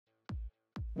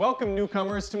Welcome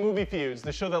newcomers to Movie Feuds,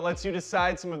 the show that lets you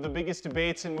decide some of the biggest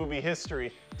debates in movie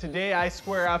history. Today I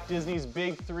square off Disney's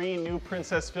big 3 new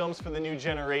princess films for the new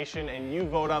generation, and you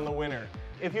vote on the winner.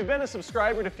 If you've been a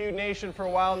subscriber to Feud Nation for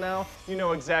a while now, you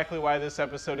know exactly why this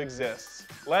episode exists.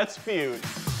 Let's feud.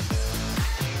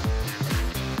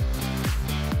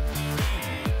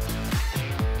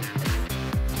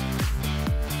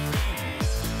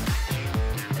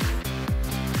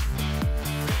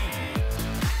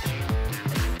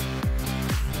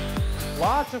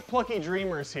 Lots of plucky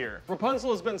dreamers here.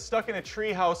 Rapunzel has been stuck in a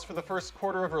treehouse for the first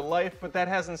quarter of her life, but that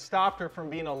hasn't stopped her from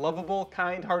being a lovable,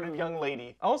 kind-hearted young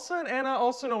lady. Elsa and Anna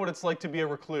also know what it's like to be a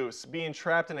recluse, being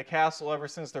trapped in a castle ever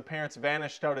since their parents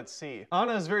vanished out at sea.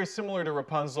 Anna is very similar to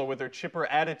Rapunzel with her chipper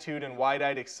attitude and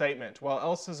wide-eyed excitement, while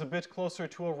Elsa's a bit closer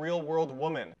to a real-world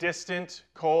woman. Distant,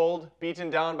 cold, beaten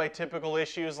down by typical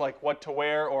issues like what to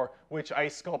wear or which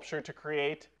ice sculpture to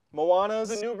create. Moana's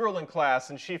the new girl in class,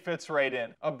 and she fits right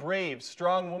in. A brave,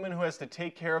 strong woman who has to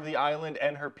take care of the island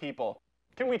and her people.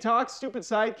 Can we talk, stupid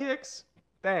sidekicks?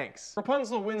 Thanks.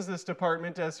 Rapunzel wins this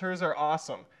department as hers are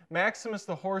awesome. Maximus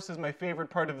the horse is my favorite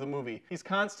part of the movie. He's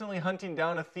constantly hunting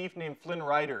down a thief named Flynn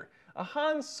Rider, a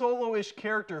Han Solo-ish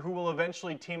character who will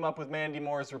eventually team up with Mandy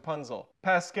Moore as Rapunzel.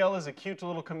 Pascal is a cute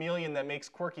little chameleon that makes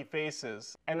quirky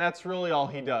faces, and that's really all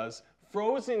he does.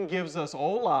 Frozen gives us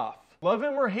Olaf. Love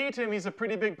him or hate him, he's a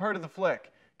pretty big part of the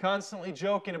flick. Constantly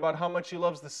joking about how much he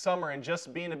loves the summer and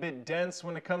just being a bit dense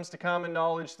when it comes to common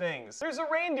knowledge things. There's a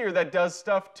reindeer that does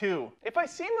stuff too. If I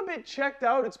seem a bit checked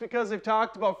out, it's because I've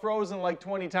talked about Frozen like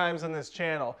 20 times on this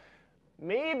channel.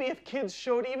 Maybe if kids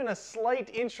showed even a slight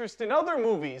interest in other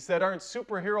movies that aren't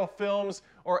superhero films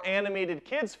or animated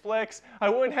kids flicks, I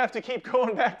wouldn't have to keep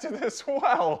going back to this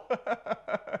well.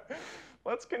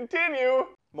 Let's continue.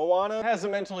 Moana has a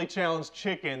mentally challenged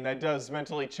chicken that does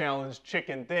mentally challenged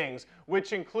chicken things,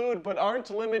 which include but aren't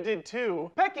limited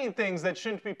to pecking things that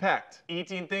shouldn't be pecked,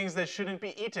 eating things that shouldn't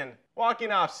be eaten,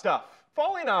 walking off stuff,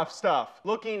 falling off stuff,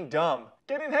 looking dumb,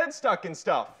 getting head stuck in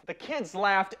stuff. The kids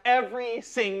laughed every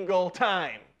single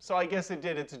time, so I guess it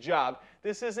did its job.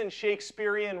 This isn't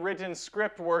Shakespearean written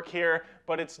script work here,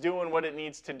 but it's doing what it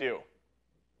needs to do.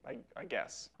 I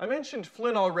guess. I mentioned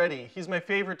Flynn already. He's my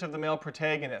favorite of the male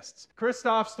protagonists.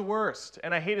 Kristoff's the worst,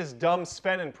 and I hate his dumb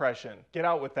Sven impression. Get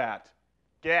out with that.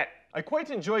 Get. I quite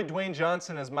enjoyed Dwayne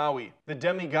Johnson as Maui, the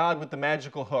demigod with the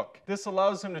magical hook. This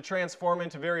allows him to transform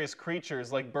into various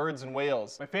creatures like birds and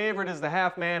whales. My favorite is the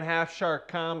half-man, half-shark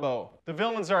combo. The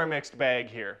villains are a mixed bag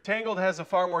here. Tangled has a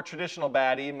far more traditional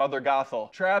baddie, Mother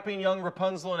Gothel, trapping young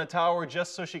Rapunzel in a tower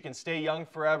just so she can stay young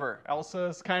forever. Elsa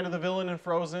is kind of the villain in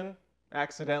Frozen.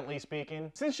 Accidentally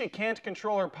speaking. Since she can't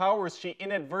control her powers, she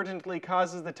inadvertently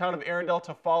causes the town of Arendelle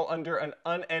to fall under an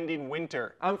unending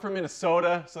winter. I'm from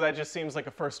Minnesota, so that just seems like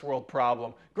a first world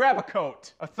problem. Grab a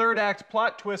coat! A third act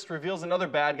plot twist reveals another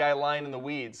bad guy lying in the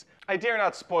weeds. I dare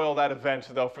not spoil that event,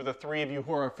 though, for the 3 of you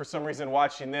who are for some reason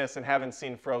watching this and haven't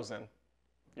seen Frozen.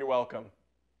 You're welcome.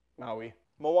 Maui.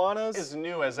 Moana's is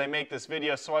new as I make this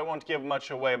video, so I won't give much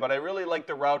away, but I really like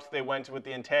the route they went with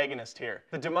the antagonist here.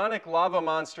 The demonic lava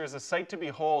monster is a sight to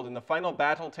behold, and the final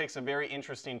battle takes a very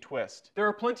interesting twist. There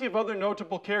are plenty of other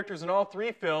notable characters in all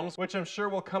 3 films, which I'm sure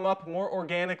will come up more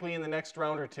organically in the next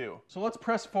round or 2. So let's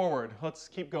press forward. Let's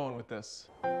keep going with this.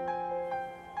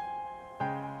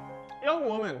 Young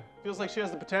woman feels like she has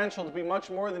the potential to be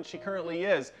much more than she currently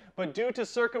is, but due to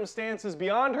circumstances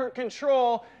beyond her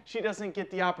control, she doesn't get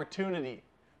the opportunity.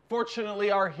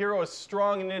 Fortunately, our hero is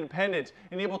strong and independent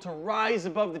and able to rise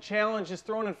above the challenges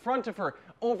thrown in front of her,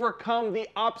 overcome the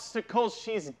obstacles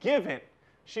she's given.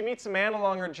 She meets a man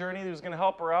along her journey who's going to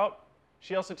help her out.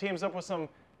 She also teams up with some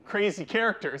crazy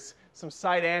characters. Some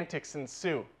side antics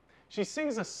ensue. She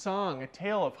sings a song, a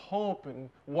tale of hope and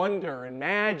wonder and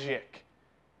magic.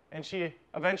 And she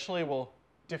eventually will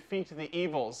defeat the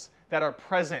evils that are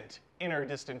present in her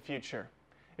distant future.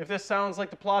 If this sounds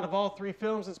like the plot of all 3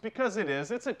 films, it's because it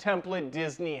is. It's a template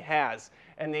Disney has,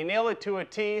 and they nail it to a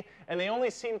T, and they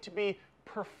only seem to be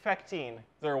perfecting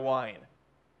their wine.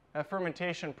 That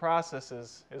fermentation process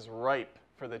is ripe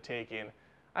for the taking.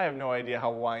 I have no idea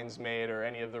how wine's made or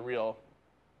any of the real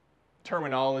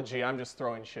terminology. I'm just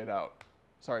throwing shit out.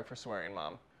 Sorry for swearing,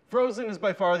 Mom. Frozen is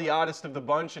by far the oddest of the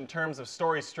bunch in terms of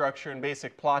story structure and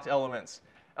basic plot elements.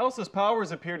 Elsa's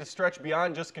powers appear to stretch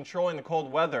beyond just controlling the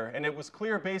cold weather, and it was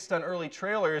clear based on early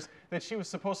trailers that she was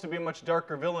supposed to be a much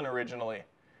darker villain originally.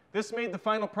 This made the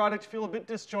final product feel a bit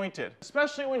disjointed,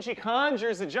 especially when she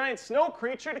conjures a giant snow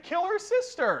creature to kill her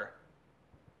sister.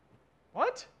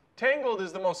 What? Tangled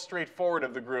is the most straightforward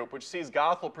of the group, which sees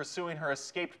Gothel pursuing her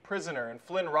escaped prisoner and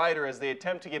Flynn Rider as they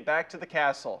attempt to get back to the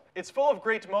castle. It's full of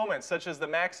great moments, such as the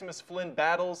Maximus Flynn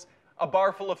battles, a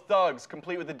bar full of thugs,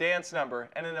 complete with a dance number,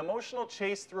 and an emotional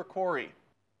chase through a quarry.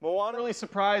 Moana really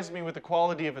surprised me with the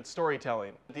quality of its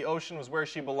storytelling. The ocean was where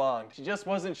she belonged. She just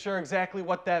wasn't sure exactly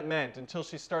what that meant until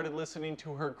she started listening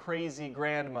to her crazy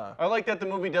grandma. I like that the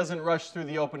movie doesn't rush through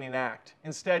the opening act,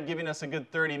 instead giving us a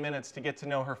good 30 minutes to get to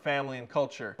know her family and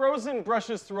culture. Frozen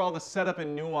brushes through all the setup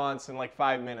and nuance in like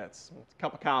 5 minutes. A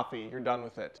cup of coffee, you're done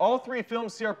with it. All three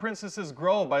films see our princesses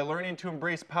grow by learning to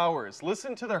embrace powers,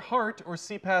 listen to their heart, or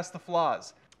see past the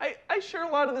flaws. I share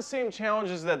a lot of the same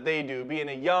challenges that they do, being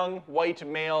a young, white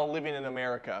male living in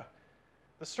America.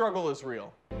 The struggle is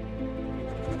real. See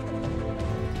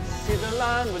the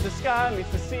line where the sky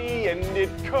meets the sea, and it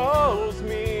calls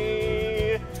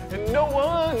me, and no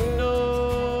one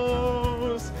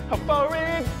knows how far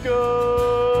it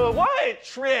goes. What,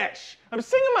 Trish? I'm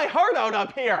singing my heart out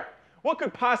up here. What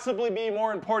could possibly be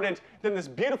more important than this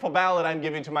beautiful ballad I'm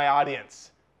giving to my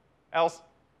audience?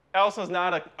 Elsa's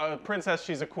not a princess,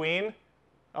 she's a queen?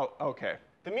 Oh, okay.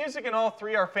 The music in all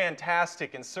three are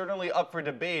fantastic and certainly up for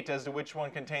debate as to which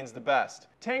one contains the best.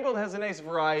 Tangled has a nice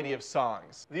variety of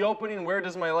songs. The opening Where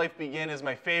Does My Life Begin is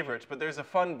my favorite, but there's a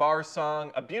fun bar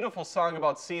song, a beautiful song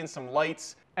about seeing some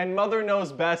lights, and Mother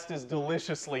Knows Best is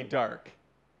deliciously dark.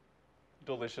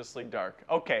 Deliciously dark.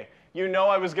 Okay, you know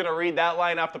I was gonna read that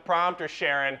line off the prompter,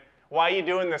 Sharon. Why are you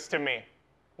doing this to me?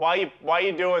 Why are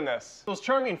you doing this? Those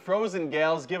charming Frozen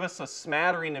gals give us a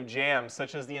smattering of jams,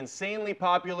 such as the insanely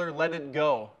popular Let It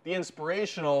Go, the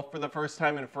inspirational For the First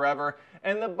Time in Forever,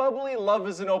 and the bubbly Love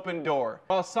is an Open Door,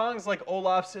 while songs like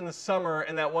Olaf's in the Summer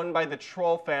and that one by the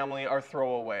Troll Family are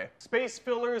throwaway. Space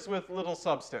fillers with little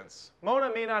substance.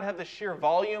 Moana may not have the sheer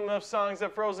volume of songs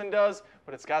that Frozen does,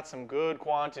 but it's got some good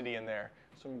quantity in there.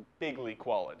 Some bigly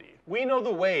quality. We Know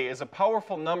the Way is a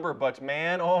powerful number, but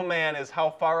man, oh man, is How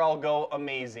Far I'll Go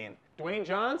amazing. Dwayne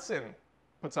Johnson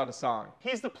puts out a song.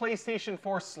 He's the PlayStation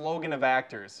 4 slogan of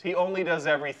actors. He only does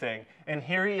everything, and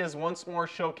here he is once more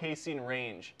showcasing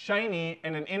range. Shiny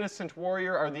and An Innocent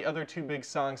Warrior are the other two big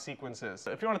song sequences.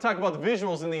 If you want to talk about the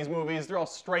visuals in these movies, they're all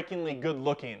strikingly good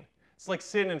looking. It's like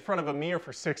sitting in front of a mirror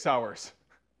for 6 hours.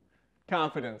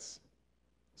 Confidence.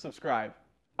 Subscribe.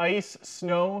 Ice,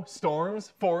 snow,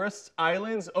 storms, forests,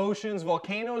 islands, oceans,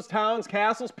 volcanoes, towns,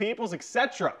 castles, peoples,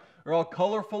 etc. are all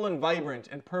colorful and vibrant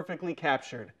and perfectly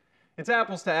captured. It's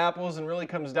apples to apples and really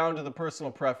comes down to the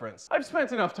personal preference. I've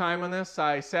spent enough time on this.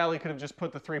 I sadly could have just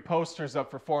put the 3 posters up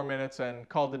for 4 minutes and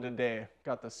called it a day.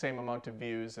 Got the same amount of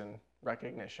views and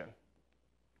recognition.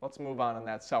 Let's move on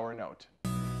that sour note.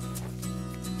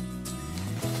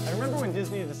 I remember when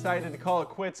Disney decided to call it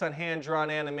quits on hand-drawn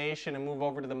animation and move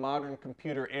over to the modern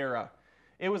computer era.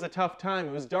 It was a tough time,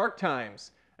 it was dark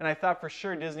times, and I thought for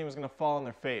sure Disney was going to fall on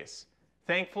their face.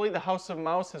 Thankfully, the House of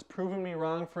Mouse has proven me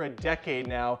wrong for a decade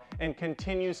now and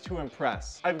continues to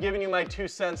impress. I've given you my 2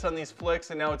 cents on these flicks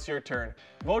and now it's your turn.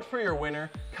 Vote for your winner,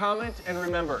 comment, and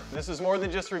remember, this is more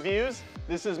than just reviews,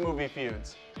 this is Movie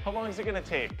Feuds. How long is it going to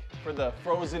take for the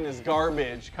Frozen is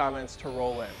garbage comments to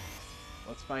roll in?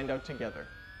 Let's find out together.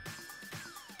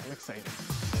 I'm excited.